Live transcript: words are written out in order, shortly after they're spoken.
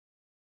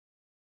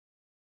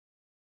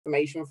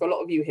information for a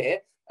lot of you here.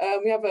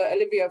 We have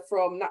Olivia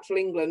from Natural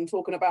England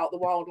talking about the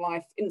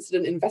Wildlife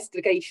Incident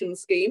Investigation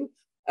Scheme.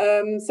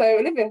 So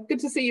Olivia, good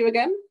to see you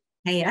again.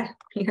 Hey,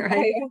 you're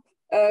right.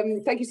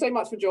 Hey, thank you so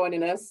much for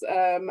joining us.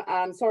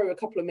 And sorry we're a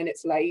couple of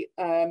minutes late,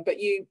 but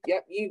you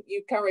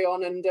carry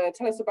on and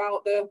tell us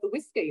about the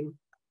WIIS scheme.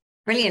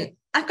 Brilliant.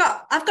 I've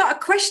got a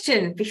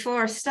question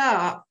before I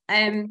start.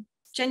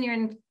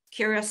 Genuine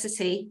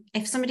curiosity.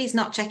 If somebody's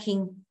not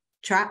checking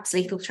traps,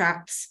 lethal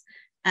traps,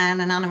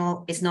 and an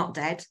animal is not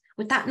dead,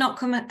 would that not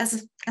come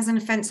as an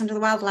offence under the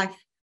Wildlife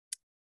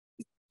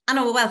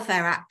Animal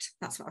Welfare Act?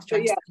 That's what I was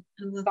trying to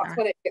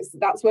say.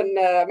 That's when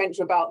I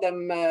mentioned about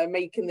them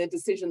making the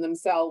decision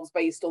themselves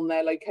based on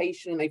their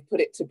location. They've put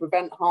it to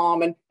prevent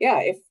harm, and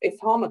if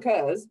harm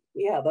occurs,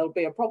 there'll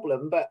be a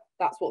problem. But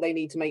that's what they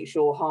need to make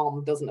sure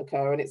harm doesn't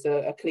occur, and it's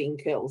a clean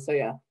kill. So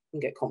it can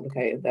get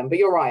complicated then. But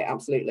you're right,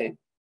 absolutely.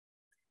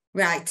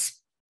 Right.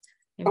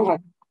 Oh,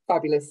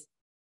 fabulous.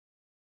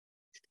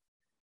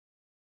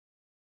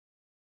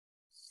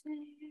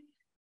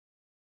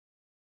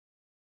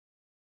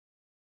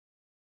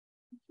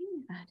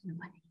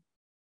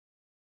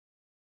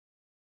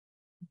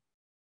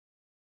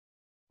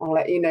 I'll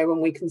let you know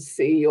when we can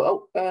see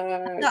you.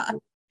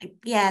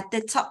 Yeah,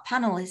 the top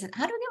panel is it?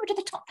 How do we get rid of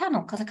the top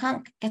panel? Because I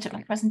can't get it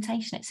my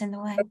presentation. It's in the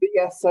way.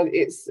 Yes, so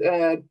it's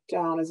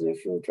down, isn't it?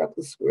 If you drag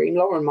the screen,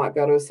 Lauren might be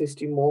able to assist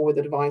you more with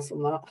advice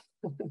on that.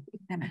 I'm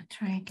gonna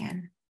try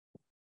again.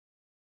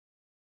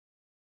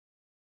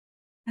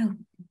 Oh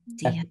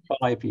dear.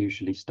 F5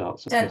 usually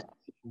starts.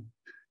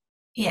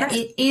 Yeah,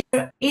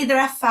 either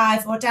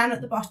F5 or down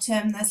at the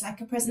bottom. There's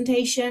like a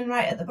presentation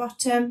right at the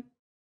bottom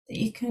that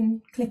you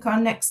can click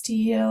on next to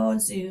your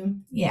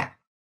Zoom. Yeah.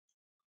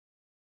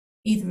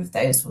 Either of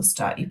those will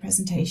start your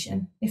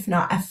presentation. If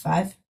not,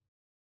 F5.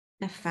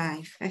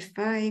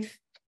 F5.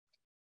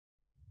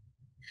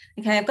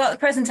 Okay, I've got the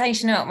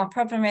presentation up. My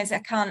problem is I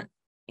can't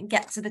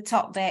get to the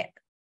top bit.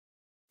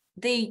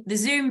 The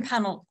Zoom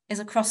panel is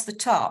across the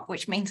top,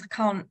 which means I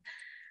can't.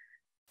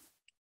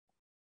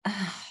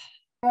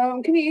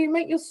 Can you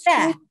make your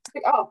screen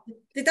up?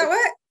 Did that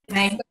work?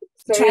 Okay,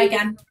 try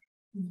again.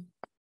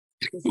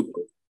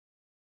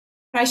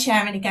 Try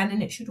sharing again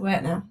and it should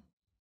work now.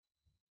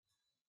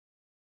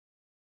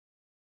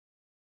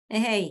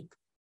 Hey.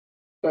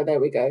 So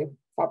there we go.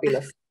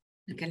 Fabulous.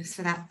 Thank goodness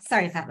for that.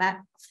 Sorry about that.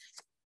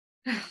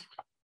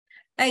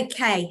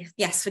 Okay,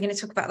 yes, we're going to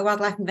talk about the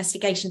Wildlife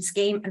Investigation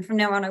Scheme, and from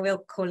now on I will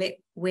call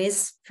it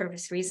WIIS for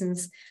obvious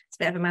reasons. It's a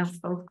bit of a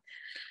mouthful.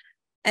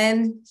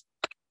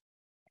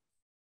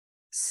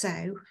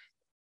 So,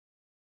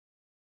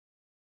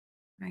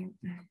 right.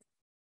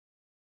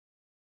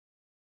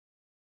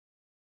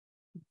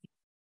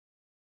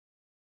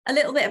 A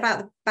little bit about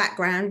the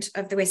background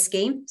of the WIIS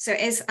scheme. So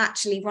it is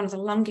actually one of the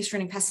longest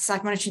running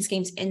pesticide monitoring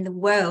schemes in the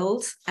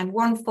world, and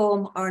one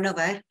form or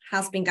another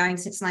has been going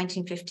since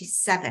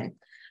 1957.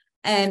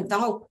 The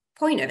whole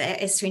point of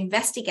it is to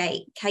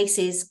investigate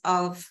cases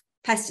of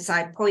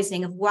pesticide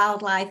poisoning of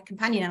wildlife,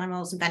 companion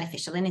animals, and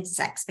beneficial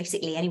insects,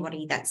 basically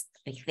anything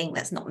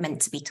that's not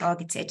meant to be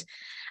targeted,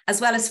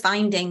 as well as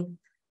finding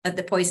of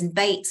the poison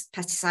bait,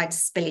 pesticide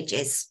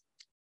spillages,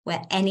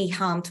 where any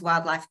harm to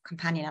wildlife,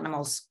 companion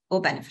animals, or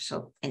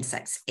beneficial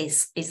insects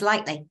is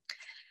likely.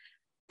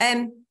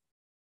 The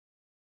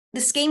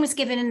scheme was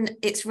given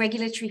its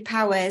regulatory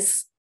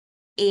powers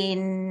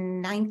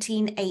in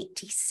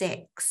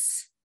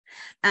 1986.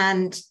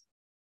 And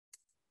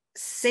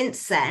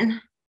since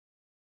then,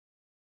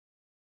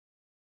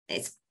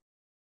 it's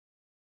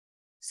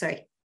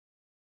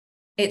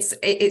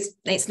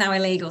now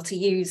illegal to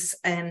use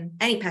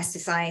any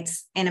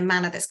pesticides in a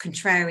manner that's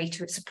contrary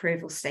to its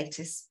approval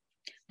status.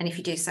 And if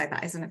you do so,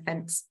 that is an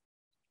offence.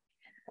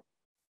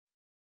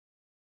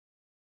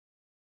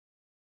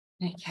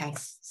 Okay.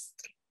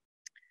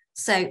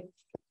 So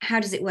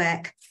how does it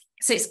work?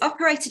 So it's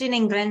operated in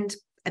England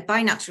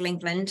by Natural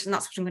England, and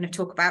that's what I'm going to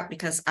talk about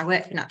because I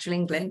work for Natural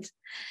England.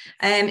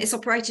 It's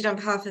operated on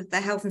behalf of the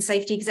Health and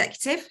Safety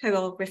Executive, who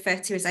I'll refer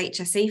to as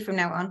HSE from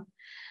now on.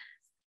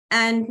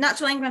 And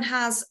Natural England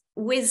has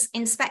WIIS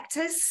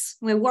inspectors.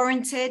 We're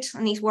warranted,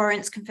 and these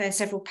warrants confer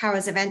several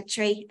powers of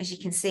entry, as you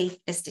can see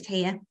listed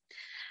here.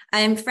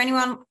 For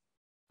anyone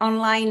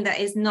online that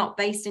is not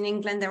based in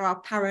England, there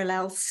are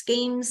parallel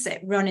schemes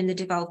that run in the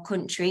devolved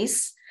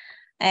countries.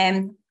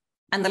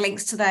 And the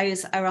links to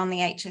those are on the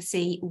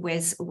HSE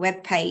WIIS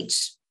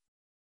webpage,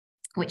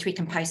 which we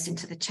can post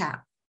into the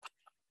chat.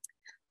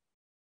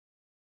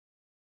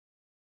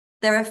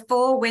 There are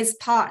 4 WIIS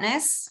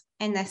partners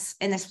in this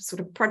sort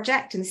of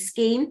project and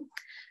scheme.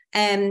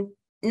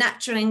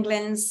 Natural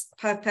England's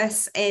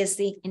purpose is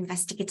the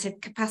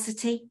investigative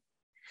capacity.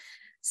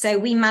 So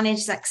we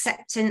manage the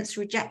acceptance,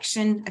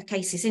 rejection of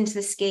cases into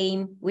the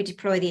scheme. We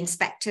deploy the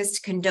inspectors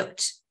to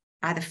conduct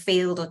either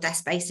field or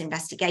desk-based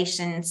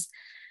investigations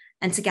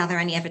and to gather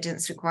any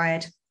evidence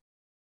required.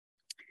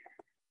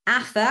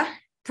 AFA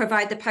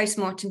provide the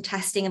post-mortem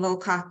testing of all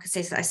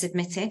carcasses that are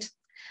submitted.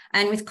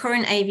 And with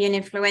current avian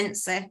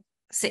influenza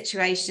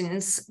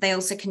situations, they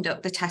also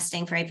conduct the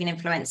testing for avian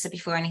influenza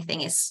before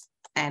anything is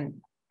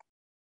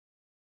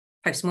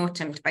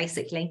post-mortem,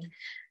 basically.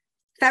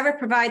 FERA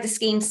provide the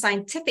scheme's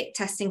scientific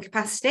testing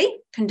capacity,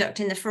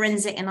 conducting the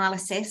forensic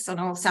analysis on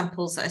all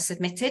samples that are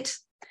submitted.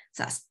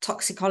 So that's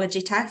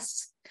toxicology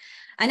tests.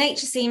 And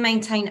HSE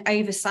maintain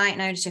oversight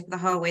and ownership of the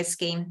whole WIIS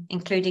scheme,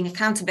 including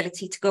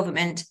accountability to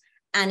government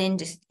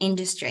and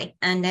industry.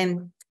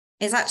 And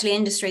it's actually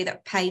industry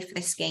that pay for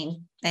this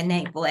scheme, they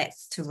enable it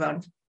to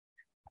run.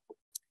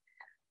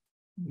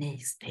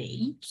 Next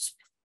page.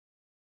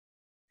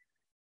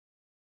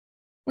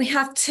 We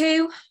have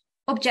two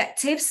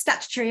objectives,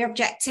 statutory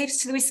objectives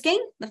to the WIIS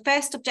scheme. The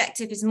first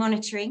objective is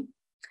monitoring.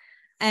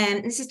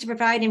 This is to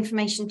provide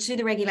information to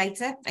the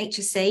regulator,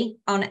 HSE,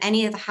 on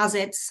any of the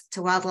hazards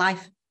to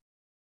wildlife,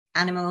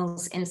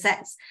 animals,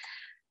 insects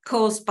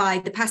caused by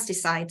the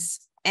pesticides.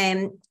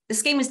 The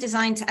scheme was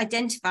designed to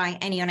identify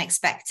any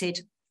unexpected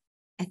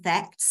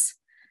effects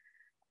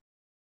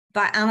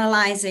by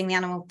analysing the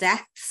animal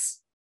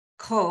deaths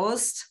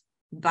caused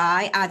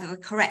by either the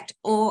correct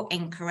or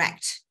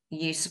incorrect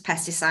use of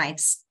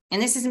pesticides.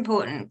 And this is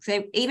important.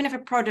 So even if a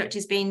product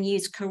is being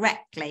used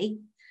correctly,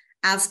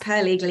 as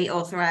per legally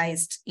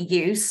authorised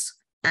use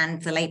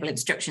and the label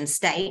instructions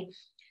state,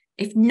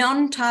 if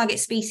non-target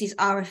species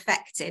are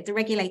affected, the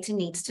regulator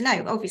needs to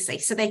know, obviously,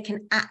 so they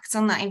can act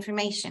on that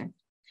information.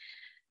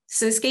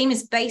 So the scheme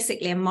is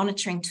basically a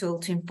monitoring tool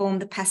to inform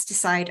the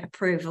pesticide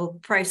approval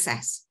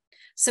process.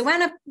 So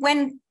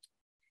when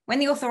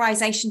the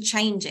authorisation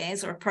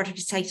changes or a product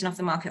is taken off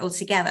the market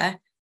altogether,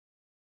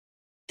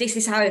 this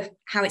is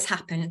how it's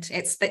happened.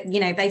 It's that, you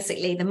know,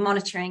 basically the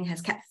monitoring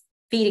has kept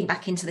feeding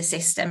back into the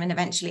system, and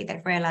eventually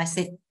they've realised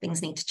that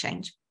things need to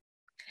change.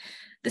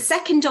 The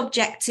second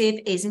objective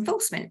is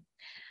enforcement.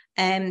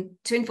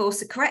 To enforce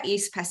the correct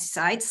use of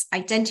pesticides,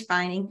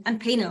 identifying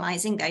and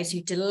penalising those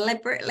who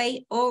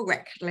deliberately or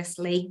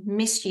recklessly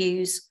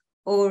misuse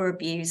or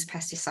abuse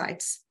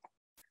pesticides.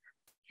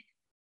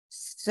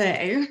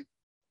 So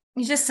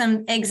just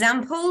some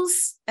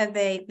examples of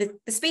the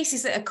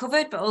species that are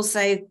covered, but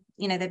also,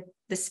 you know,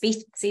 the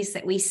species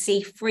that we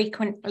see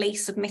frequently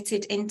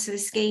submitted into the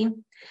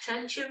scheme.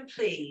 Attention,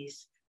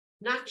 please.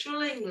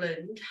 Natural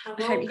England have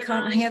I hope you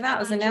can't hear that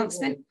as an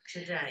announcement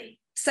today.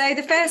 So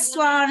the first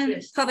one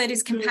covered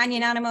is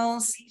companion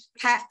animals,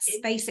 pets,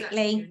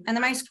 basically, and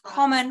the most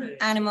common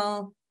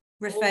animal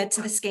referred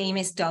to the scheme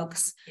is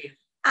dogs.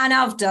 And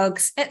of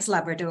dogs, it's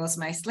Labradors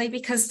mostly,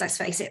 because let's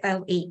face it,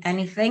 they'll eat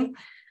anything.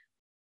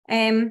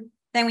 Then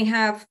we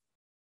have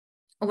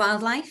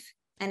wildlife,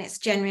 and it's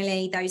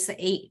generally those that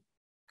eat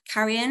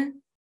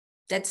carrion,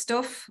 dead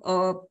stuff,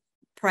 or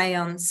prey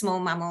on small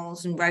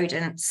mammals and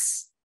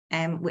rodents,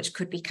 which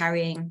could be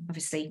carrying,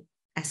 obviously,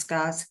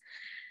 escarres.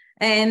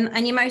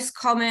 And your most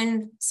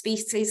common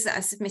species that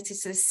are submitted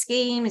to the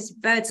scheme is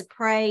birds of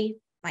prey,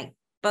 like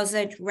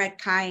buzzard, red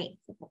kite,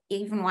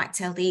 even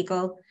white-tailed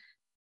eagle,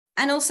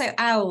 and also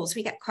owls.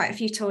 We get quite a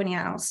few tawny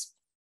owls.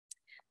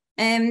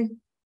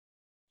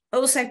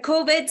 Also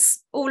corvids,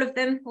 all of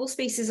them, all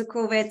species of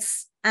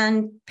corvids,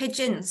 and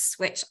pigeons,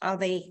 which are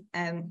the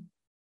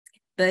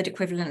bird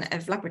equivalent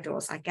of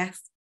Labradors, I guess.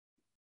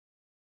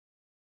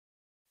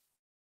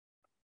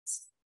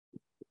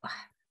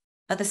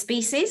 Other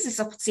species is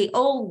obviously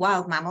all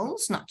wild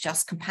mammals, not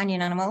just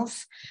companion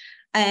animals.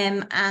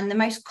 And the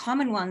most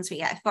common ones we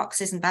get are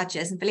foxes and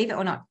badgers, and believe it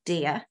or not,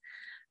 deer.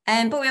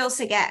 But we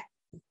also get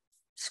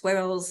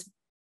squirrels,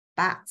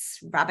 bats,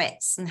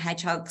 rabbits, and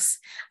hedgehogs.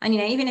 And, you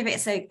know, even if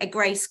it's a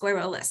grey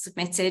squirrel that's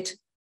submitted,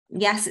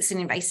 yes, it's an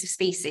invasive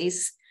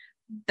species,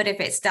 but if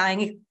it's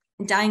dying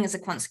as a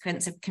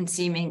consequence of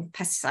consuming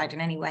pesticide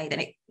in any way, then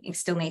it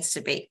still needs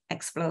to be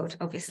explored,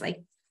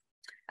 obviously.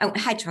 Oh,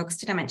 hedgehogs.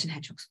 Did I mention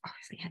hedgehogs?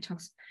 Obviously,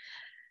 hedgehogs.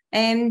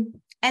 And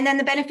then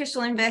the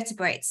beneficial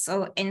invertebrates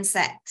or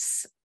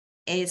insects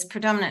is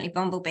predominantly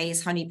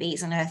bumblebees,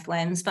 honeybees, and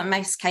earthworms, but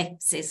most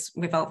cases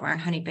revolve around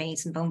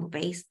honeybees and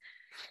bumblebees.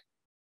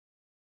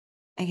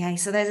 Okay,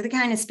 so those are the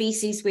kind of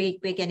species we're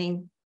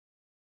getting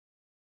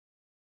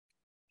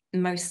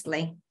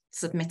mostly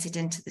submitted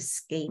into the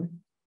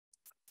scheme.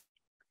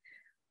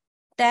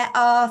 There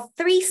are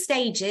 3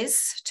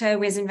 stages to a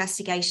WIIS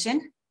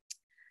investigation.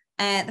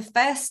 The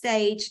first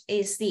stage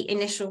is the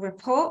initial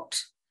report.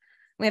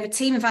 We have a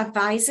team of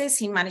advisors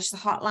who manage the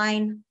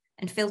hotline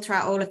and filter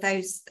out all of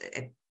those,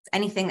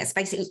 anything that's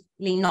basically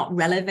not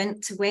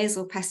relevant to WIIS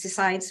or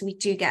pesticides. We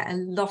do get a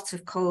lot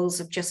of calls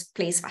of just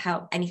please for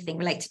help, anything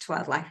related to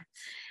wildlife.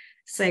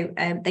 So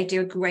they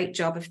do a great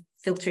job of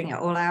filtering it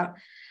all out.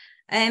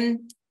 And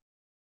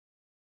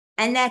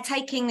they're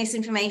taking this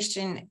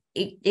information,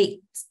 it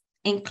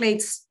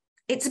includes,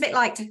 it's a bit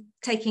like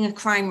taking a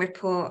crime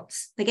report.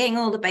 They're getting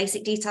all the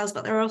basic details,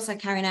 but they're also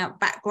carrying out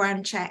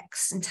background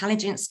checks,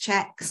 intelligence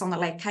checks on the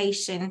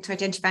location to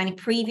identify any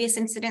previous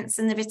incidents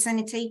in the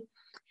vicinity.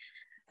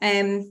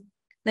 They're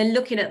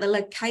looking at the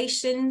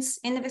locations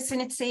in the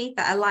vicinity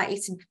that are likely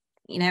to,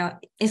 you know,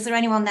 is there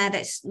anyone there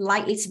that's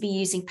likely to be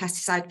using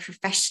pesticide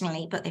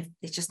professionally, but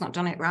they've just not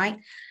done it right?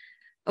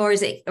 Or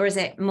is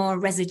it more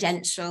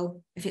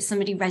residential? If it's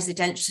somebody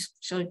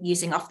residential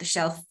using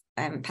off-the-shelf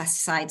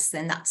pesticides,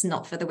 then that's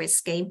not for the WIIS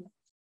scheme.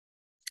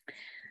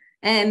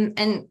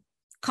 And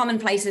Common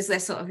places they're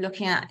sort of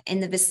looking at in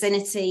the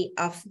vicinity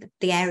of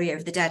the area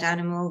of the dead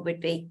animal would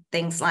be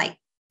things like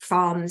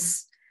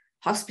farms,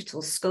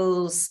 hospitals,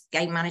 schools,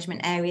 game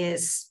management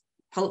areas,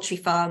 poultry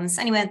farms,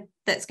 anywhere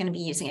that's going to be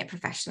using it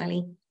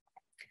professionally.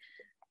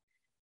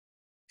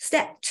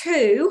 Step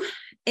 2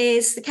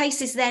 is the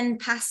case is then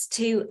passed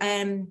to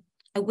a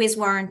WIIS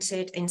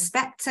warranted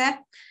inspector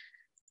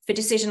for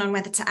decision on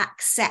whether to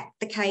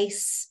accept the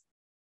case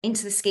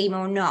into the scheme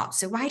or not.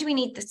 So why do we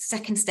need the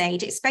second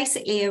stage? It's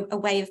basically a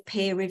way of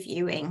peer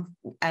reviewing.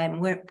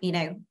 We're, you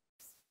know,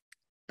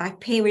 by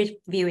peer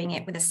reviewing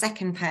it with a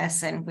second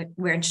person,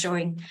 we're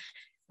ensuring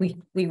we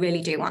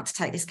really do want to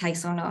take this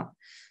case or not,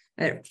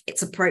 or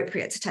it's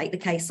appropriate to take the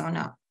case or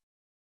not.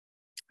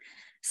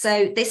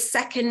 So this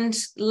second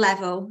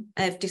level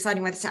of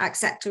deciding whether to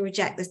accept or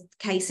reject the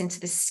case into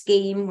the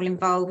scheme will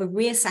involve a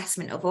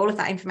reassessment of all of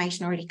that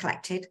information already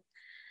collected,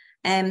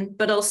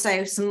 but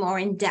also some more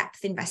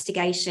in-depth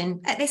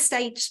investigation. At this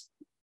stage,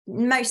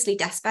 mostly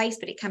desk-based,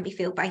 but it can be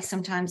field-based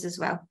sometimes as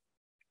well.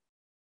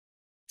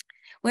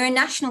 We're a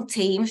national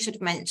team, should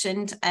have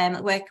mentioned,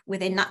 work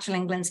within Natural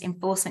England's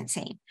enforcement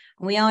team.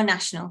 We are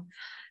national,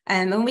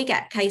 and we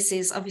get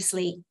cases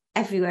obviously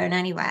everywhere and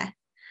anywhere.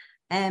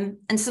 And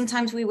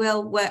sometimes we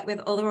will work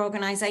with other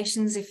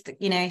organisations if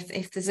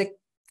there's an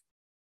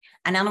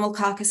animal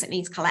carcass that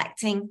needs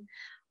collecting,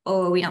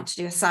 or we want to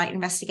do a site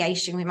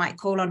investigation, we might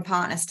call on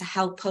partners to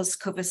help us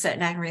cover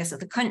certain areas of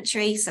the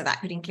country. So that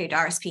could include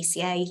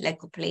RSPCA,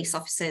 local police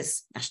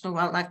officers, National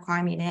Wildlife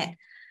Crime Unit,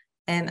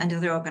 and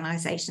other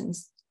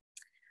organisations.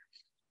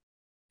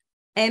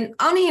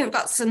 On here, I've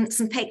got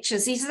some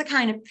pictures. These are the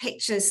kind of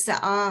pictures that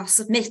are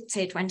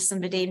submitted when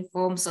somebody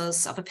informs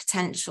us of a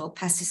potential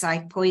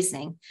pesticide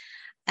poisoning.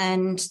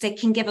 And they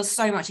can give us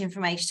so much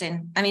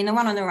information. I mean, the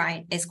one on the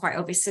right is quite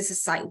obvious. This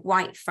is like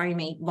white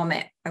foamy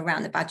vomit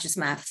around the badger's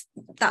mouth.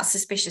 That's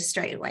suspicious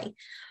straight away.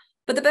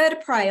 But the bird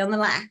of prey on the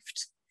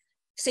left,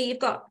 so you've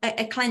got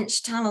a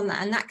clenched talon there,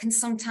 and that can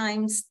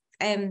sometimes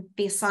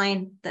be a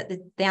sign that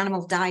the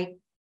animal died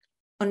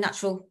in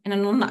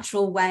an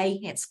unnatural way.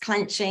 It's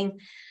clenching.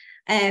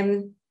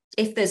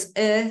 If there's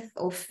earth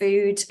or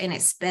food in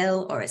its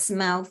bill or its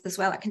mouth as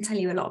well, that can tell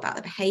you a lot about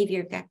the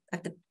behaviour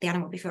of the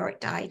animal before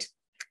it died.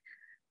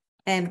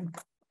 Okay,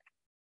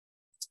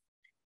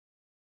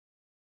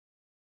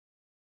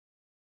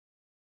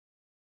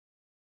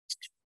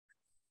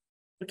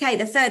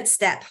 the third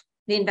step,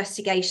 the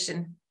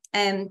investigation.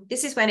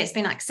 This is when it's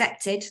been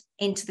accepted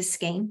into the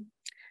scheme.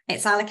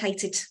 It's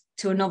allocated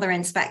to another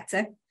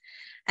inspector,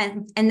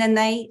 and then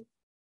they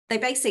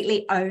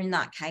basically own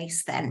that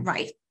case then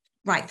right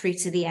through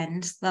to the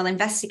end. They'll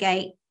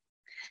investigate,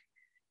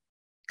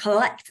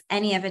 collect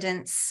any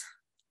evidence,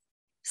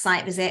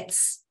 site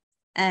visits,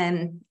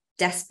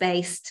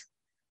 desk-based,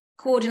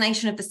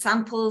 coordination of the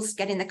samples,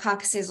 getting the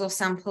carcasses or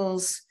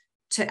samples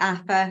to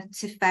APA,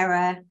 to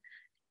FERA,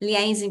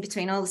 liaising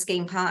between all the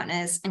scheme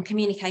partners, and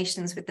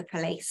communications with the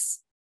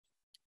police.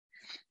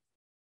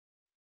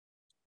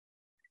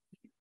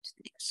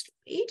 Next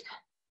slide.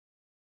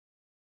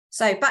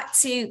 So back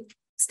to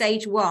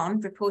stage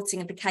 1,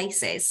 reporting of the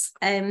cases.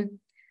 The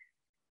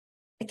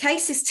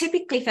case is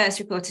typically first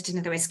reported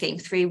into the WIIS scheme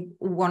through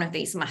one of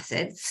these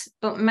methods,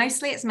 but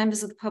mostly it's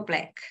members of the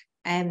public,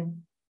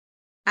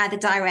 either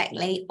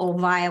directly or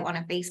via one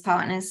of these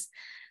partners.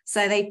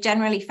 So they've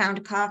generally found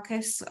a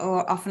carcass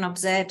or often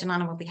observed an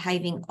animal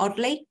behaving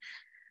oddly.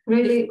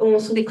 Really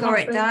awesome. Before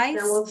it dies.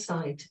 Now on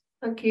site.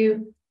 Thank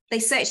you. They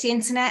search the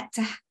internet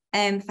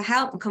for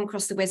help and come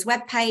across the WIIS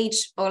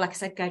webpage, or like I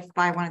said, go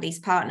by one of these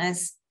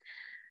partners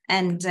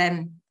and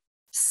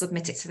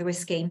submit it to the WIIS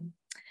scheme.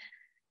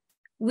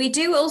 We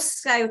do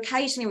also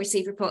occasionally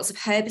receive reports of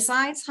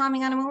herbicides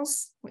harming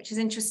animals, which is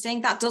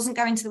interesting. That doesn't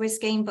go into the WIIS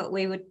scheme, but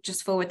we would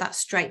just forward that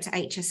straight to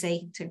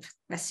HSE to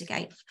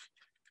investigate.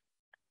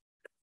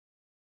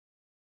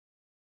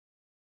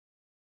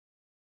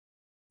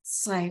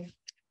 So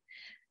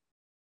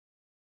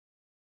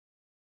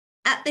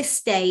at this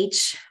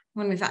stage,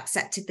 when we've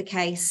accepted the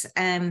case, as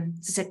I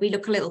said, we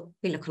look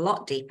a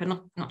lot deeper,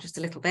 not just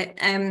a little bit.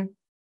 And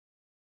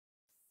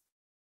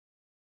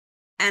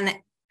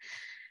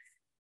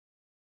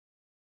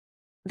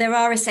there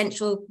are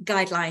essential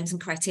guidelines and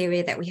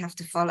criteria that we have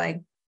to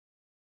follow.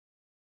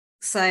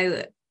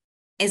 So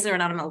is there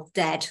an animal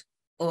dead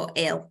or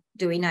ill?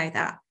 Do we know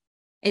that?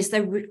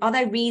 Are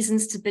there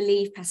reasons to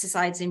believe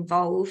pesticides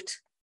involved?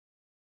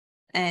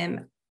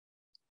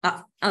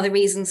 Are there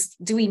reasons,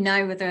 do we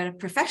know whether a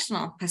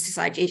professional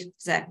pesticide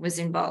user was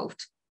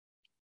involved?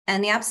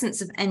 And the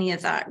absence of any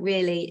of that,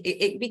 really,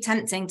 it'd be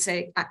tempting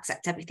to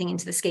accept everything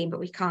into the scheme, but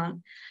we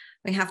can't.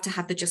 We have to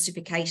have the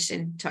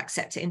justification to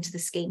accept it into the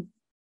scheme.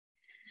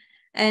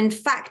 And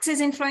factors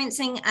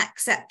influencing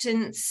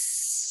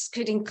acceptance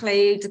could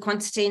include the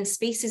quantity and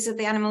species of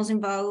the animals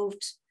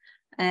involved,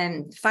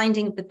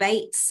 finding of the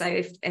bait.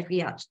 So if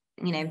we are,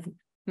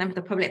 member of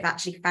the public that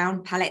actually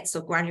found pellets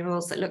or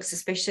granules that look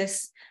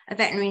suspicious, a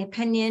veterinary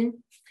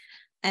opinion,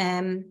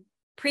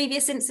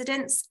 previous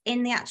incidents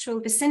in the actual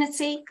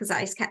vicinity, because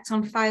that is kept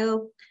on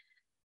file,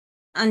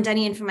 and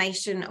any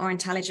information or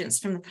intelligence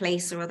from the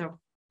police or other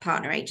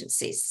partner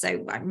agencies.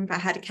 So I remember I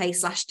had a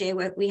case last year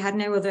where we had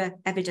no other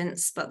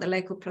evidence, but the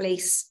local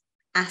police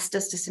asked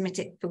us to submit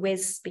it for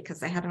WIIS because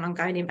they had an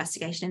ongoing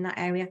investigation in that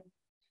area.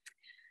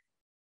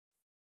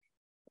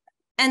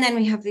 And then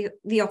we have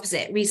the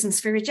opposite, reasons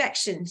for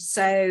rejection.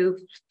 So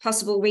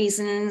possible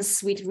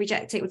reasons we'd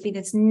reject it would be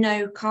there's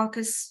no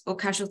carcass or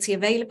casualty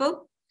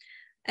available.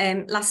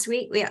 Last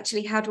week, we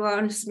actually had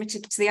one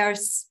submitted to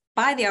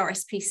by the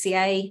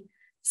RSPCA.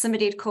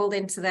 Somebody had called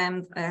into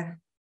them a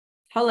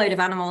whole load of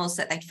animals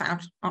that they'd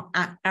found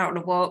out on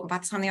a walk. By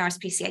the time the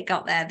RSPCA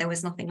got there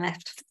was nothing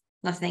left,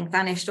 nothing,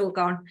 vanished, all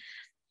gone.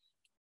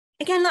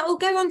 Again, that will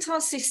go onto our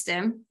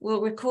system,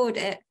 we'll record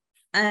it,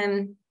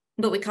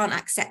 but we can't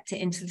accept it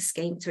into the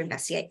scheme to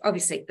investigate.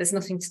 Obviously, there's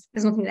nothing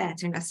there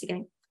to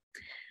investigate.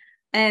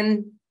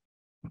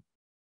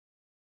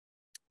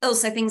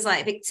 Also, things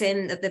like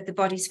victim, the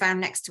body's found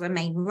next to a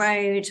main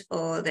road,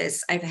 or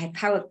there's overhead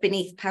power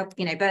beneath power,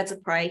 birds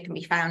of prey can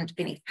be found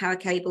beneath power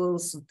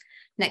cables,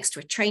 next to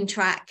a train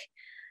track.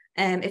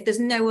 If there's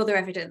no other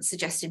evidence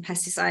suggesting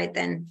pesticide,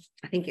 then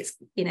I think it's,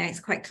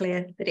 it's quite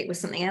clear that it was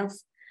something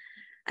else.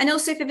 And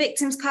also, if a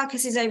victim's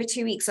carcass is over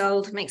 2 weeks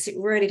old, it makes it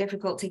really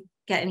difficult to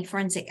get any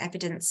forensic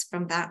evidence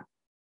from that.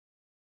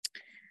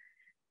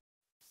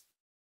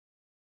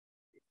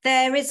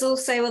 There is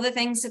also other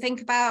things to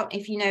think about.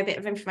 If you know a bit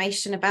of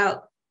information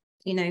about,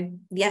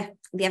 the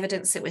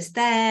evidence that was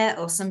there,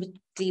 or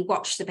somebody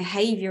watched the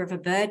behaviour of a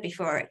bird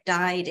before it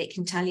died, it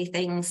can tell you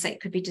things. So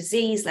it could be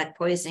disease, lead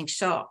poisoning,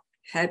 shot,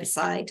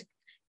 herbicide,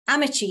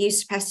 amateur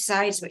use of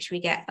pesticides, which we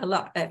get a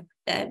lot of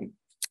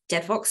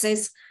dead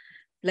foxes,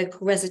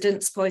 local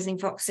residents poisoning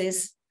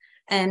foxes,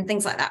 and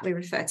things like that we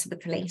refer to the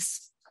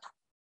police.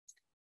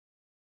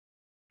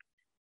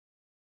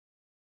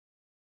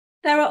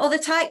 There are other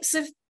types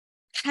of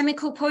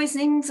chemical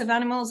poisonings of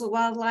animals or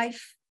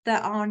wildlife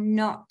that are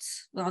not,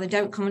 they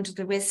don't come under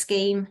the WIIS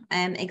scheme.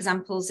 One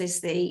example is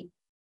the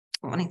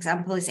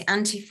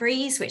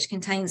antifreeze, which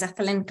contains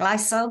ethylene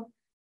glycol,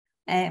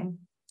 can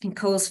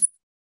cause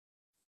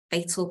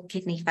fatal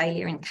kidney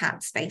failure in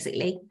cats,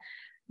 basically.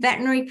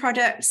 Veterinary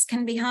products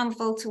can be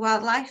harmful to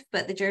wildlife,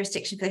 but the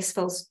jurisdiction for this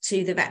falls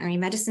to the Veterinary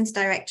Medicines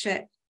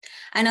Directorate.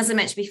 And as I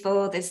mentioned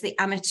before, there's the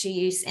amateur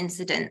use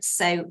incidents.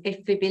 So if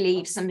we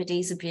believe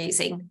somebody's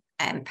abusing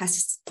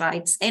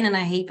pesticides in a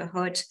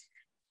neighbourhood,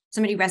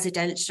 somebody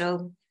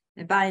residential,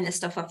 they're buying the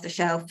stuff off the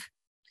shelf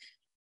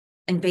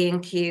and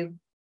B&Q,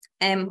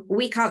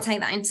 we can't take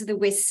that into the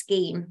WIIS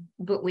scheme,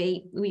 but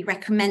we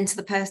recommend to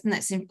the person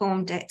that's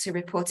informed it to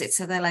report it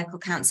to their local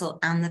council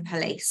and the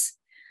police.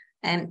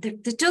 There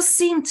does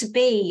seem to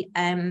be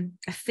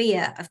a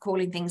fear of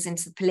calling things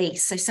into the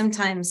police. So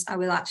sometimes I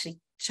will actually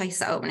chase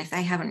that up, and if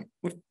they haven't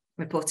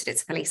reported it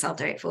to police, I'll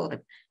do it for them.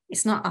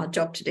 It's not our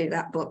job to do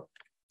that, but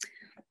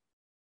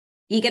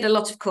you get a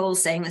lot of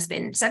calls saying there's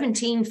been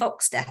 17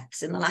 fox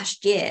deaths in the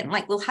last year. I'm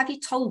like, well, have you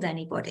told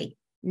anybody?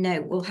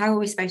 No. Well, how are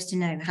we supposed to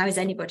know? How is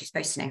anybody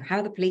supposed to know? How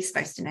are the police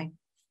supposed to know?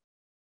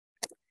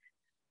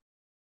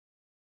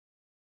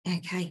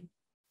 Okay.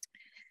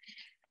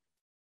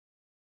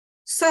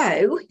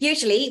 So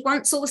usually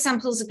once all the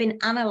samples have been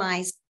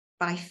analysed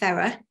by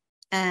FERA,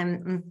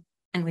 and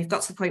we've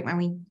got to the point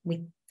where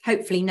we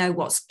hopefully know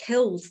what's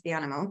killed the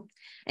animal,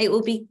 it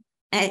will be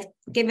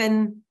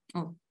given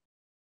or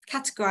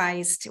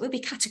categorised. It will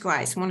be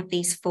categorised in one of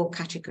these 4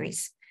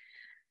 categories.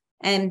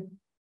 There's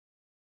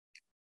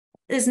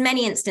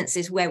many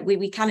instances where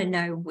we kind of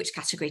know which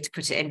category to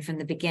put it in from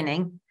the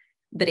beginning,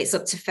 but it's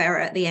up to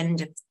FERA at the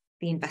end of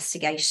the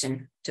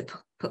investigation to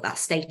put that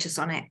status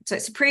on it. So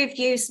it's approved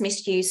use,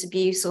 misuse,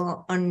 abuse,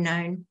 or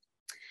unknown.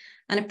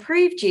 And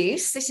approved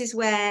use, this is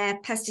where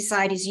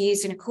pesticide is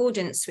used in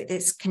accordance with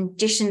its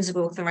conditions of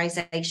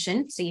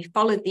authorization. So you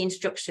followed the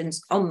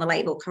instructions on the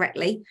label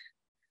correctly.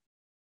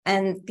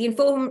 And the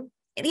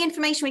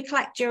information we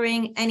collect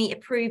during any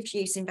approved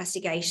use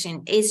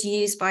investigation is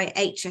used by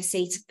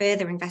HSE to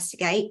further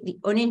investigate the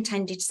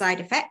unintended side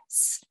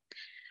effects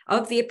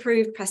of the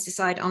approved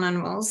pesticide on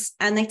animals,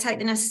 and they take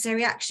the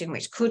necessary action,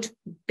 which could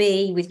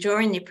be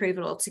withdrawing the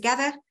approval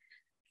altogether,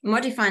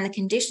 modifying the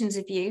conditions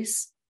of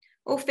use,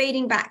 or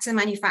feeding back to the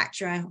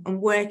manufacturer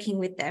and working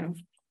with them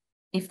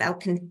if they'll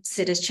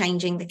consider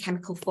changing the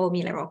chemical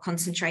formula or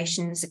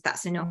concentrations, if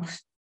that's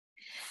enough.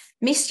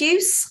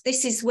 Misuse,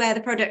 this is where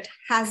the product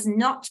has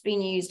not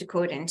been used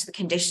according to the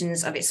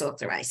conditions of its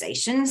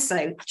authorization,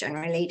 so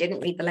generally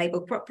didn't read the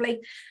label properly,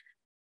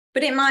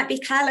 but it might be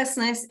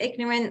carelessness,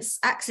 ignorance,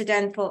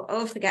 accidental,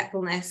 or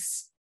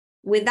forgetfulness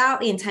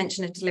without the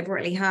intention of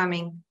deliberately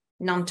harming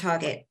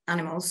non-target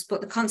animals,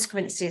 but the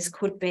consequences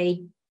could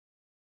be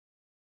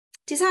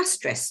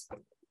disastrous.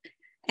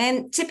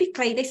 And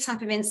typically this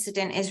type of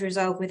incident is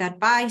resolved with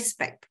advice,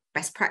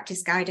 best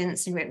practice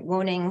guidance and written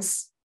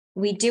warnings.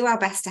 We do our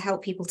best to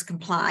help people to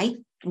comply.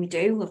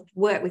 We'll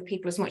work with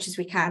people as much as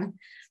we can.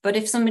 But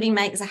if somebody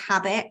makes a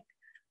habit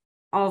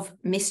of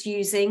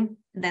misusing,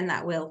 then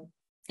that will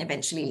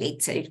eventually lead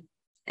to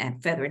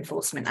further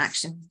enforcement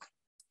action.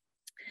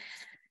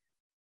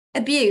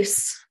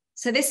 Abuse.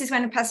 So this is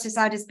when a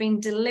pesticide has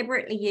been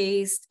deliberately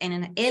used in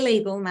an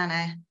illegal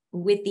manner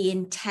with the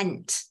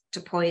intent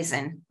to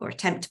poison or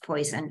attempt to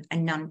poison a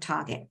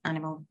non-target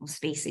animal or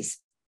species.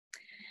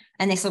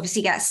 And this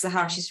obviously gets the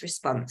harshest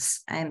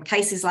response.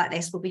 Cases like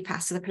this will be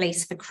passed to the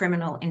police for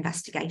criminal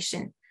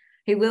investigation,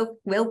 who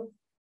will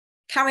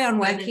carry on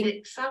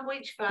working.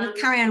 We'll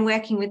carry on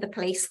working with the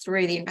police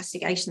through the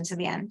investigation to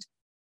the end.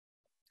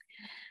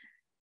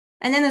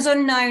 And then there's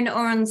unknown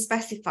or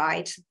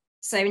unspecified.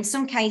 So in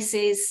some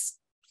cases,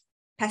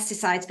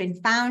 pesticides been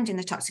found in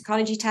the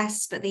toxicology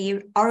tests, but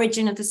the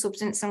origin of the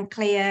substance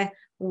unclear,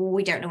 or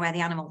we don't know where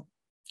the animal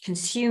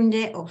consumed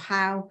it or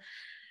how.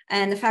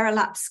 And the feral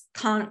labs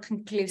can't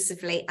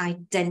conclusively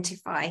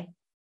identify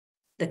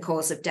the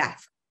cause of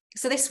death.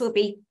 So this will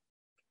be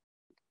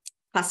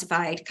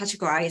classified,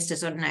 categorized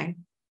as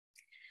unknown.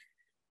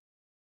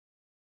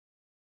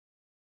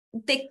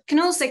 They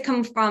can also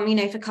come from, you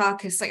know, if a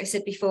carcass, like I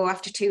said before,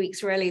 after 2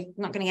 weeks, we're really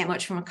not going to get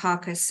much from a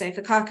carcass. So if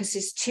a carcass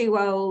is too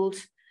old,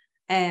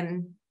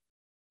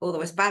 or there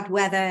was bad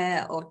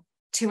weather or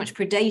too much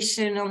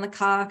predation on the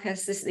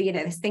carcass, this, you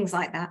know, there's things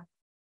like that.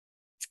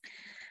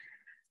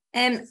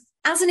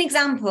 As an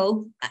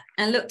example,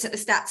 I looked at the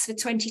stats for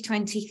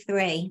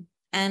 2023,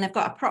 and I've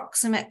got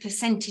approximate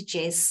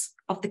percentages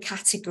of the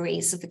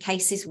categories of the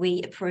cases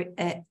we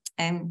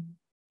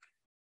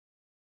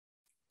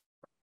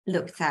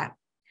looked at.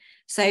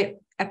 So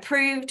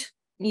approved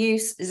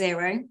use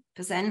 0%,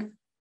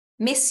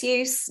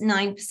 misuse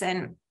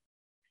 9%,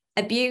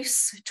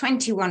 abuse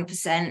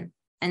 21%,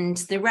 and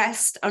the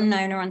rest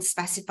unknown or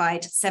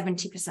unspecified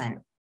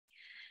 70%.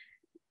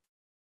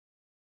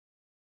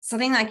 So I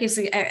think that gives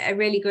a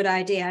really good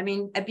idea. I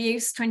mean,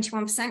 abuse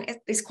 21%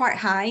 is quite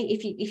high.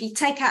 If you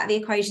take out of the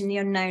equation the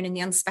unknown and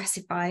the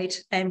unspecified,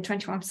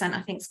 21%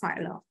 I think is quite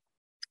a lot.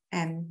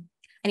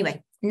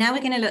 Anyway, now we're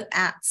going to look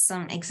at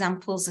some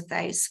examples of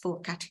those 4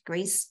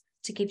 categories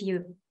to give you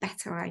a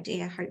better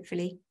idea,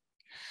 hopefully.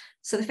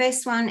 So the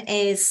first one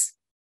is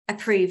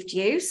approved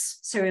use.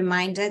 So a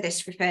reminder,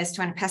 this refers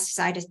to when a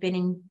pesticide has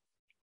been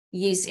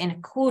used in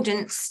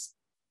accordance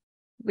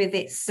with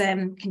its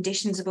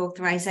conditions of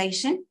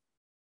authorization,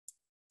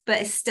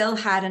 but it's still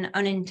had an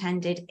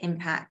unintended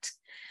impact.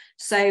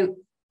 So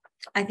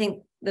I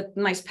think the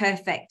most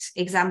perfect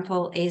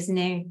example is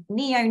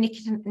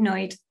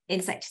neonicotinoid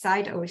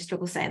insecticide. I always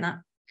struggle saying that.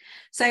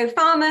 So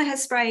farmer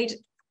has sprayed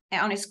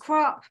it on his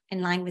crop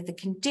in line with the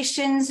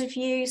conditions of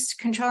use to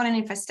control an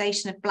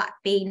infestation of black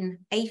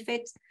bean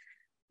aphids.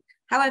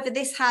 However,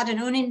 this had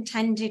an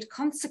unintended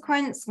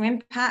consequence or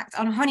impact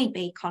on a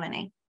honeybee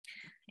colony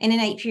in an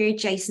apiary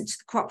adjacent to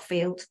the crop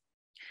field.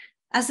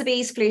 As the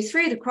bees flew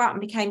through the crop and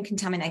became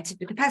contaminated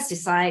with the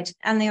pesticide,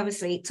 and they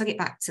obviously took it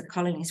back to the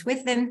colonies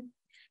with them,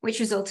 which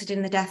resulted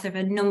in the death of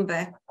a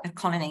number of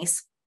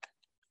colonies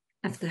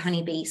of the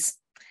honeybees.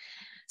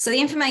 So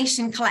the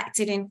information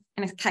collected in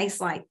a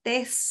case like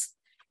this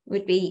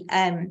would be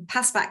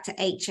passed back to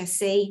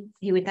HSE,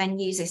 who would then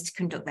use this to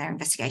conduct their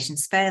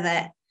investigations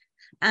further.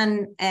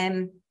 And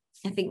I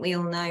think we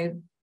all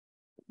know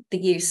the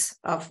use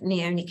of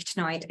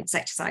neonicotinoid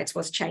insecticides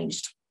was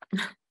changed.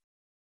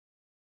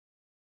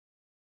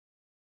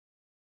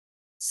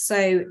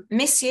 So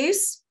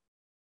misuse,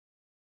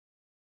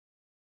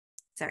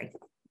 sorry,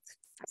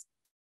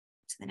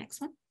 to the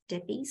next one,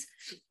 dead bees.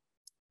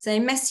 So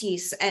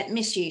misuse,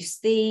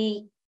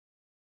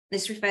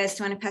 this refers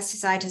to when a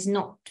pesticide has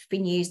not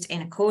been used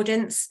in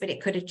accordance, but it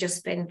could have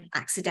just been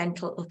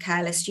accidental or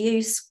careless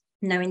use,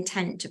 no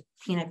intent to,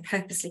 you know,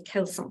 purposely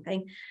kill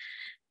something,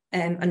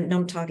 a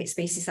non-target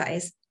species that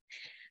is.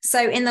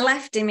 So in the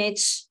left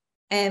image,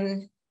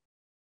 unprotected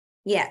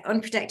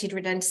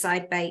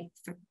rodenticide bait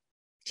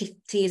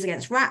to use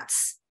against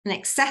rats, an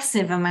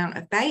excessive amount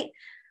of bait.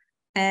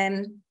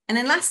 And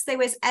unless there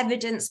was other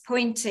evidence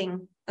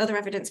pointing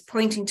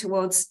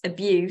towards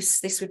abuse,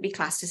 this would be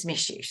classed as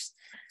misuse.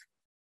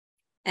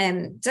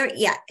 So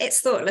yeah, it's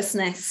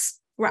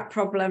thoughtlessness, rat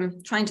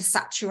problem, trying to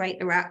saturate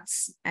the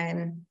rats.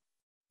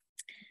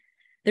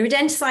 The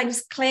rodenticide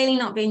was clearly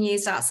not being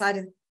used outside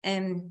of,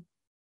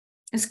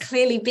 it's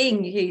clearly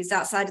being used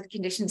outside of the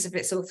conditions of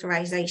its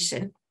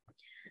authorization.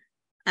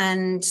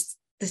 And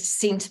there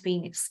seemed to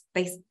be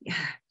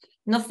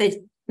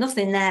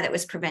nothing there that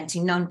was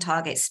preventing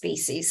non-target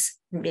species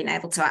from being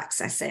able to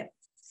access it.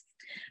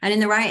 And in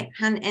the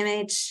right-hand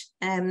image,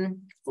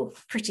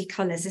 pretty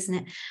colours, isn't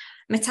it?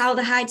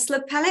 Metaldehyde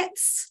slug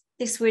pellets.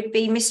 This would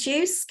be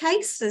misuse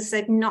case, as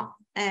they've not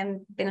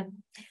been,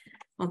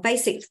 well,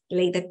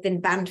 basically they've been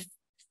banned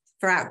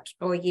for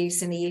outdoor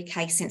use in the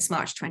UK since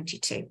March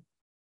 22.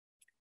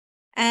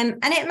 And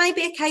it may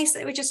be a case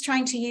that we're just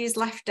trying to use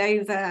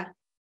leftover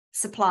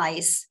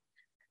supplies.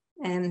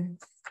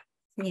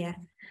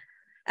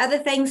 Other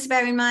things to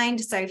bear in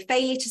mind, so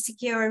failure to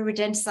secure a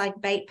rodenticide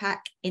bait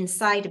pack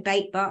inside a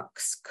bait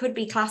box could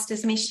be classed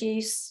as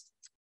misuse,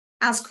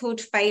 as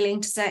could failing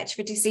to search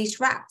for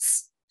diseased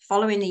rats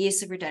following the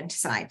use of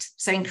rodenticide,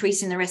 so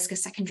increasing the risk of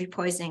secondary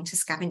poisoning to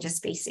scavenger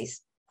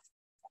species.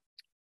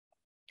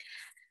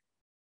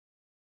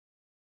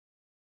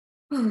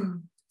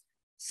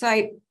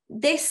 So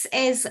this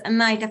is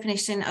my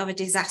definition of a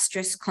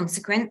disastrous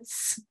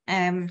consequence,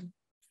 and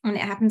it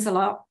happens a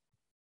lot.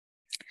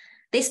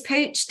 This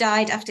pooch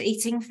died after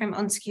eating from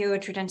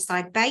unsecured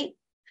rodenticide bait.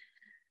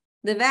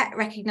 The vet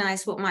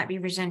recognised what might be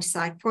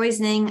rodenticide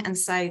poisoning, and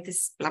so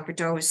this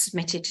Labrador was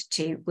submitted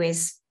to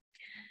WIIS.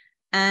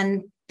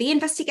 And the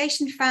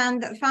investigation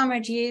found that the farmer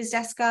had used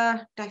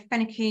Escar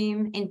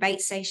difenycoum in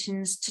bait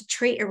stations to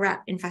treat a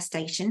rat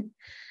infestation.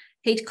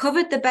 He'd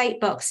covered the bait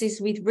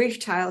boxes with roof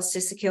tiles to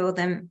secure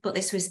them, but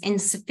this was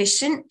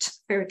insufficient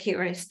for a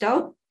curious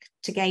dog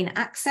to gain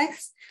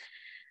access.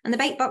 And the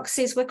bait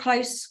boxes were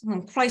close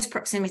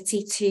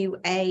proximity to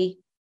a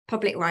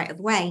public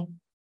right-of-way.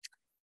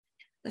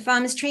 The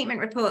farmer's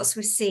treatment reports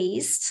were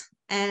seized.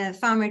 The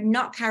farmer had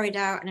not carried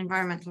out an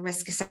environmental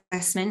risk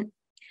assessment.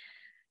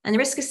 And the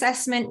risk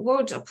assessment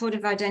would or could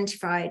have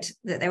identified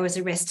that there was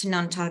a risk to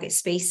non-target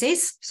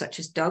species, such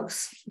as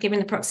dogs, given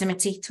the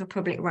proximity to a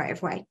public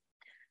right-of-way.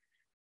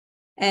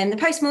 The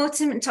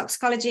post-mortem and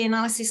toxicology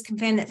analysis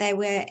confirmed that there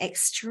were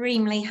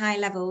extremely high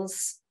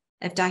levels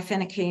of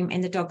difenycoum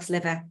in the dog's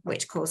liver,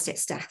 which caused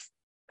its death.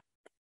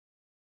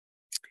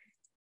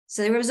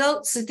 So the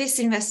results of this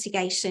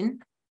investigation,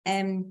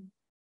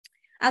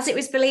 as it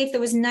was believed there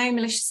was no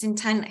malicious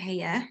intent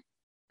here,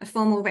 a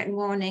formal written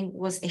warning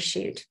was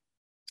issued.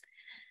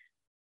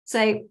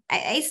 So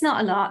it's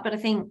not a lot, but I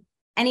think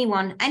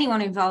anyone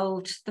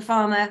involved, the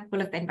farmer will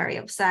have been very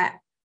upset.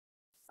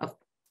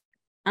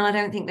 And I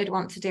don't think they'd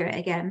want to do it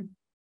again.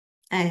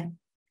 It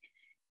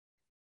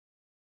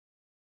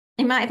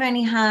might have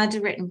only had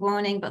a written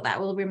warning, but that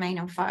will remain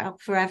on file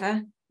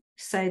forever.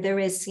 So there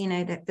is, you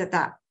know,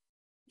 that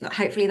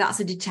hopefully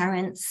that's a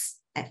deterrence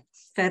of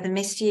further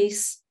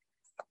misuse,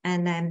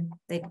 and then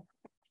they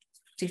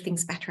do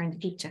things better in the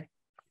future.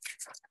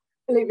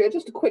 Olivia,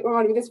 just a quick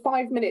reminder, there's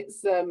 5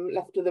 minutes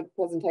left of the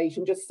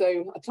presentation, just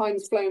so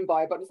time's flown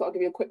by, but I just thought I'd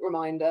give you a quick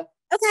reminder.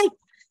 Okay,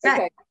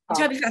 Okay.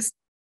 Try to be fast.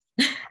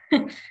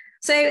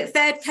 So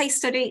third case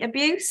study,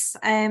 abuse,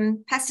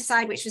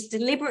 pesticide which was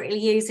deliberately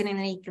used in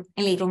an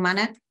illegal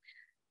manner.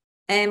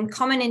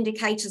 Common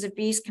indicators of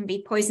abuse can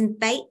be poisoned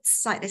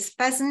baits like this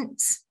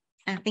pheasant.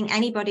 I think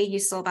anybody who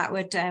saw that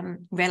would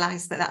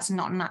realise that that's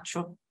not a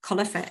natural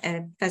colour for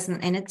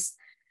pheasant innards.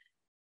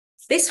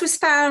 This was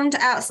found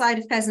outside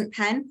a pheasant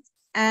pen,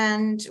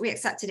 and we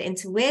accepted it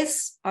into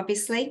WIIS,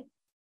 obviously.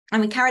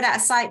 And we carried out a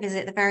site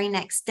visit the very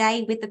next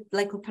day with the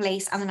local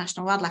police and the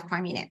National Wildlife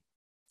Crime Unit.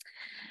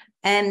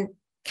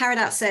 Carried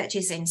out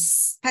searches in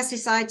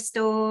pesticide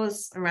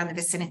stores around the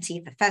vicinity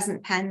of the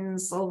pheasant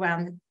pens, all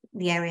around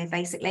the area,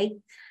 basically.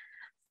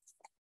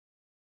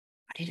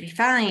 What did we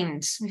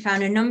find? We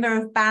found a number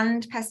of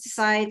banned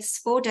pesticides,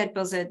 4 dead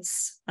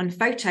buzzards, and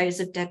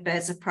photos of dead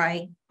birds of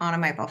prey on a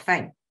mobile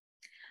phone.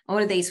 All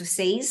of these were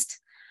seized,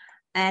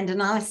 and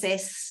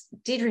analysis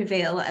did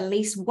reveal at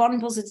least 1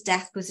 buzzard's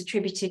death was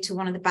attributed to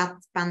one of the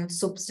banned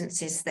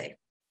substances that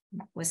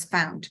was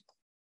found.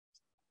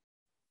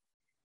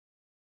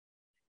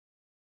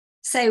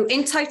 So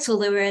in total,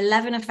 there were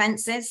 11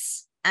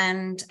 offences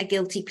and a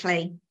guilty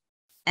plea.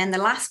 And the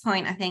last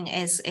point, I think,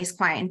 is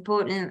quite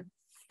important,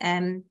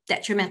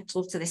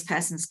 detrimental to this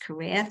person's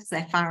career. So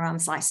their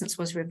firearms licence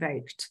was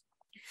revoked.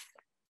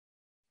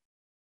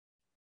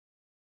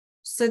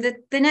 So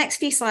the next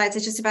few slides are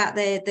just about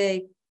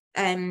the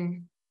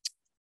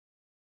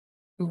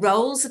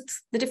roles of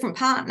the different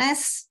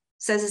partners.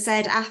 So as I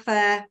said,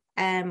 AFA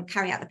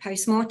carry out the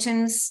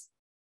post-mortems,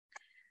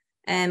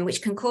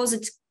 which can cause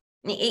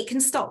it can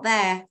stop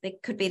there.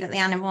 It could be that the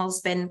animal's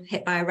been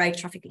hit by a road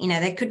traffic, you know,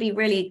 there could be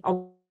really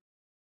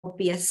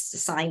obvious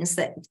signs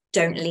that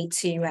don't lead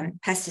to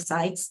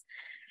pesticides.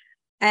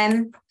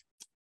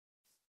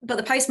 But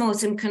the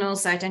post-mortem can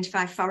also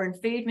identify foreign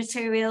food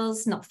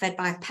materials not fed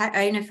by a pet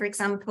owner, for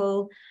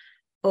example,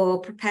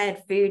 or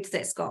prepared foods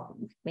that's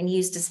been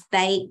used as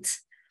bait.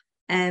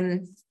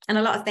 And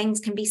a lot of things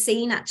can be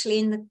seen actually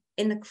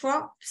in the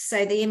crop.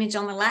 So the image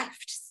on the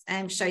left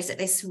shows that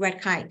this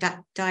red kite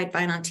died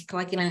by an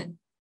anticoagulant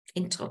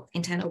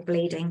internal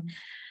bleeding.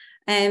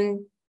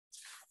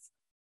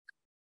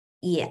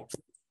 Yeah.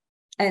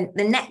 And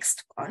the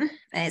next one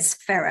is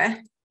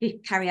FERA, who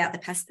carry out the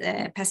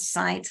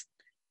pesticide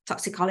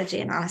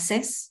toxicology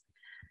analysis.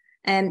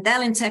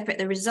 They'll interpret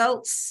the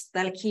results,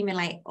 they'll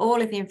accumulate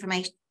all of the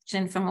information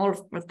from all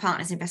of the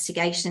partners'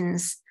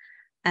 investigations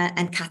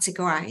and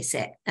categorise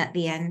it at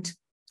the end.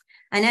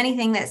 And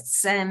anything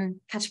that's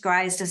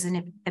categorised as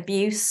an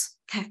abuse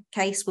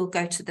case will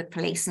go to the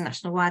police and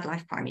National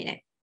Wildlife Crime Unit.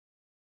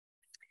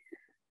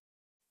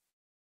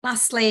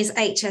 Lastly is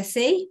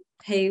HSE,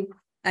 who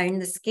own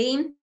the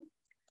scheme.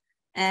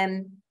 Yeah,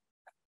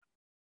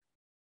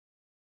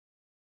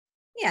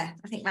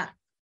 I think that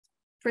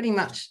pretty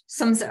much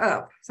sums it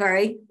up.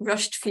 Sorry,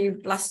 rushed a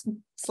few last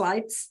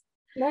slides.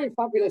 No,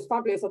 fabulous,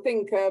 fabulous. I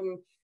think a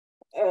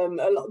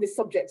lot of this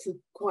subject is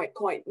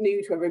quite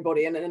new to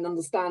everybody, and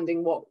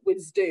understanding what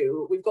WIIS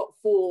do. We've got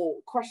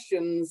 4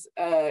 questions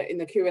in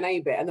the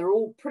Q&A bit, and they're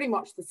all pretty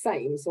much the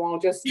same. So I'll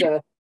just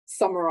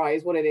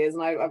summarize what it is,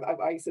 and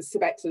I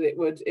suspected it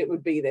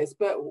would be this,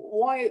 but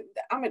why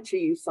the amateur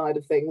use side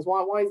of things,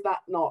 why is that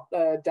not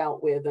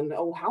dealt with, and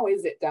how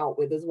is it dealt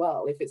with as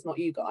well if it's not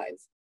you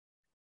guys?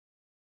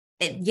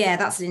 Yeah,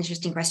 that's an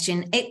interesting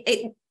question.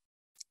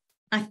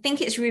 I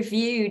think it's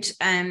reviewed,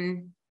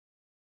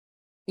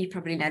 you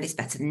probably know this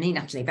better than me,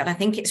 Natalie, but I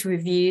think it's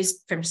reviewed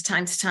from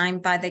time to time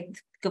by the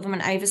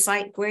government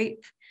oversight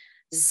group.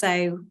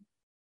 So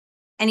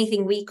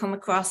anything we come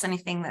across,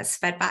 anything that's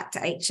fed back to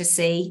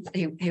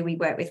HSE, who we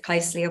work with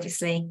closely,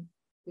 obviously,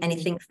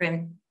 anything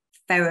from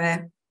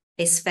FERA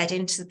is fed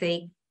into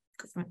the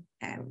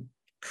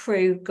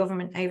CREW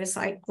government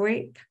oversight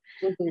group.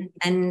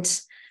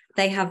 And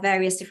they have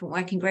various different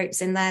working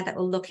groups in there that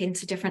will look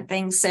into different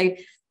things. So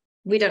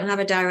we don't have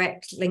a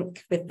direct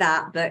link with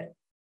that, but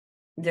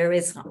there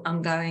is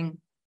ongoing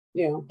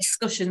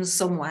discussions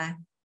somewhere.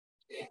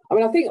 I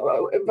mean, I think,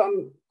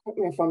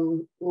 if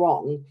I'm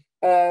wrong,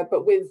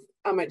 but with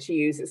amateur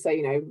use, it's say,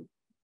 you know,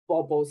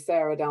 Bob or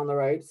Sarah down the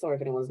road, sorry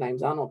if anyone's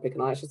names are, I'm not picking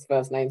on it, it's just the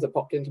first names that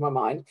popped into my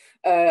mind,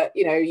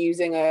 you know,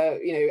 using a,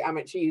 you know,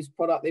 amateur use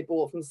product they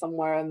bought from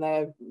somewhere and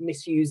they're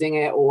misusing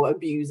it or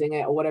abusing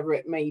it or whatever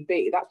it may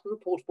be, that's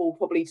reportable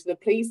probably to the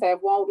police. They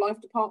have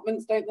wildlife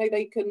departments, don't they?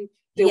 They can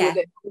deal with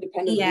it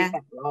independently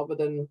rather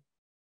than...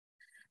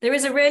 There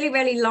is a really,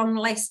 really long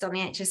list on the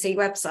HSE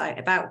website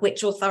about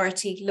which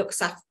authority looks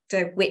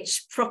after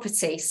which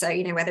property. So,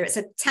 you know, whether it's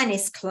a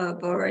tennis club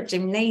or a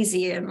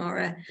gymnasium or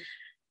a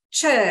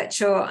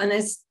church, and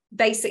it's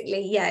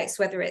basically, it's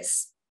whether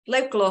it's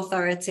local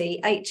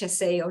authority,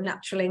 HSE or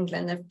Natural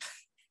England.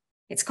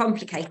 It's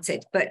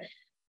complicated, but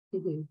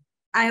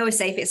I always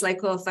say if it's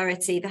local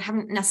authority, they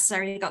haven't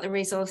necessarily got the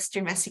resource to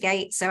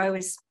investigate. So I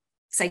always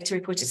say to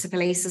report it to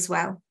police as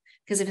well,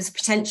 because if there's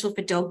potential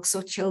for dogs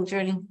or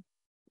children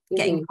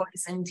getting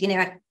poisoned, you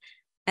know,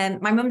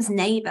 my mum's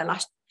neighbour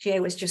last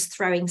year was just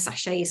throwing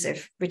sachets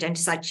of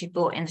rodenticide she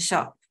bought in the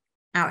shop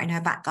out in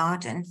her back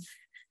garden,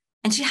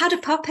 and she had a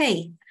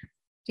puppy.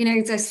 You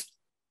know, there's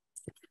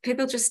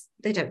people just,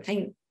 they don't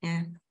think,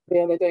 Yeah,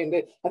 they don't.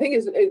 I think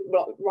it's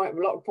right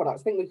with a lot of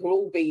products. I think we can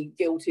all be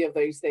guilty of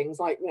those things.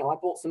 Like, you know, I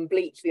bought some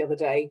bleach the other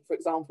day, for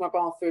example, for my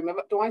bathroom.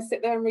 Do I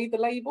sit there and read the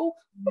label?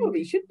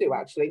 Probably should do,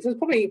 actually. So it's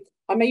probably,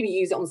 I maybe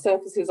use it on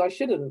surfaces I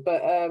shouldn't,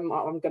 but I'm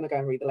going to go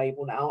and read the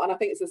label now. And I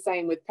think it's the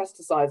same with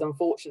pesticides,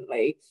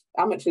 unfortunately.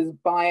 Amateurs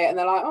buy it and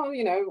they're like, oh,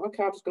 you know,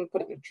 okay, I'm just going to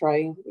put it in a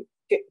tray.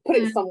 Put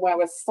it somewhere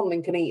where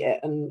something can eat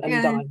it and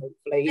die, hopefully.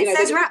 It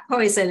says rat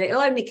poison,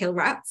 it'll only kill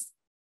rats.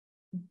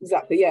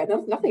 Exactly, yeah,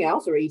 nothing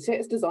else will eat it.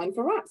 It's designed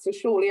for rats, so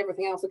surely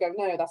everything else will go,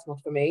 no, that's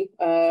not for me.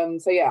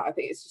 So yeah, I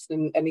think it's just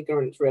an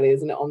ignorance, really,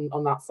 isn't it,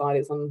 on that side?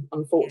 It's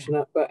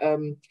unfortunate, but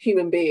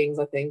human beings,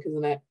 I think,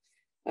 isn't it?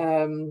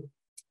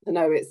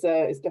 No,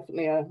 it's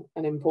definitely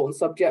an important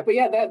subject. But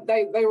yeah,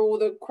 they're all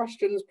the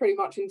questions pretty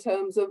much in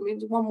terms of, I mean,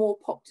 one more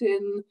popped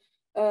in.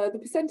 The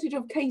percentage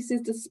of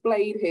cases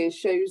displayed here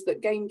shows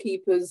that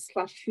gamekeepers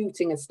 /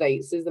 shooting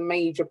estates is the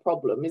major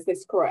problem. Is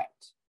this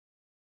correct?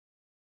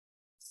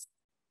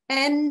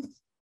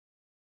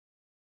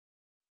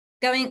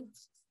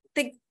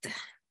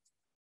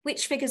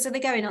 Which figures are they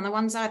going on? The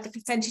ones the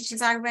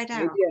percentages I read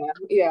out?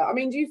 Yeah. I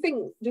mean, do you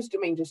think, just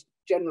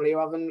generally,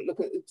 rather than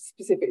look at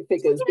specific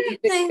figures, do you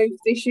think those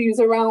issues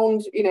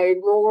around, you know,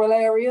 rural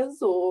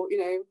areas, or, you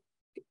know?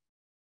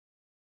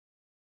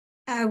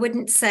 I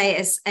wouldn't say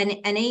it's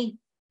any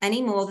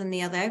more than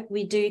the other.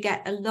 We do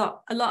get a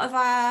lot of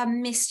our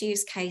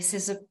misuse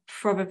cases are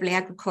probably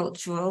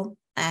agricultural.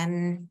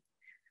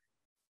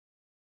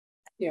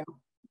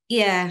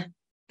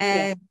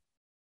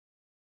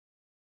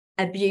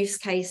 Abuse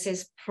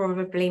cases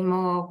probably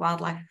more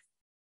wildlife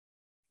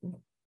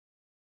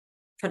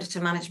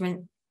predator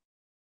management.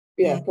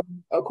 On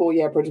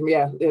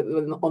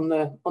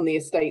the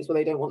estates where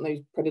they don't want those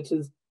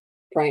predators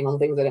preying on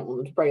things they don't want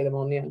them to prey them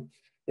on.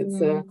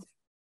 It's a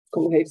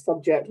complicated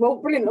subject.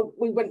 Well, brilliant.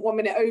 We went 1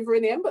 minute over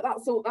in the end, but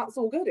that's all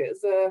good.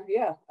 It's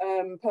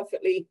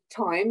perfectly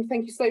timed.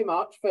 Thank you so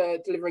much for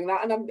delivering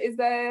that. And is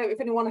there, if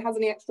anyone has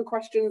any extra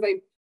questions,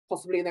 they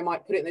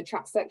might put it in the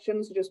chat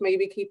section, so just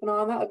maybe keep an eye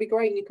on that. That'd be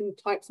great. And you can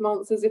type some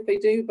answers if they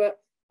do,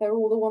 but they're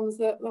all the ones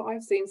that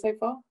I've seen so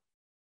far.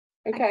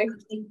 Okay,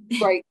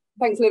 great.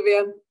 Thanks,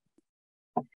 Olivia.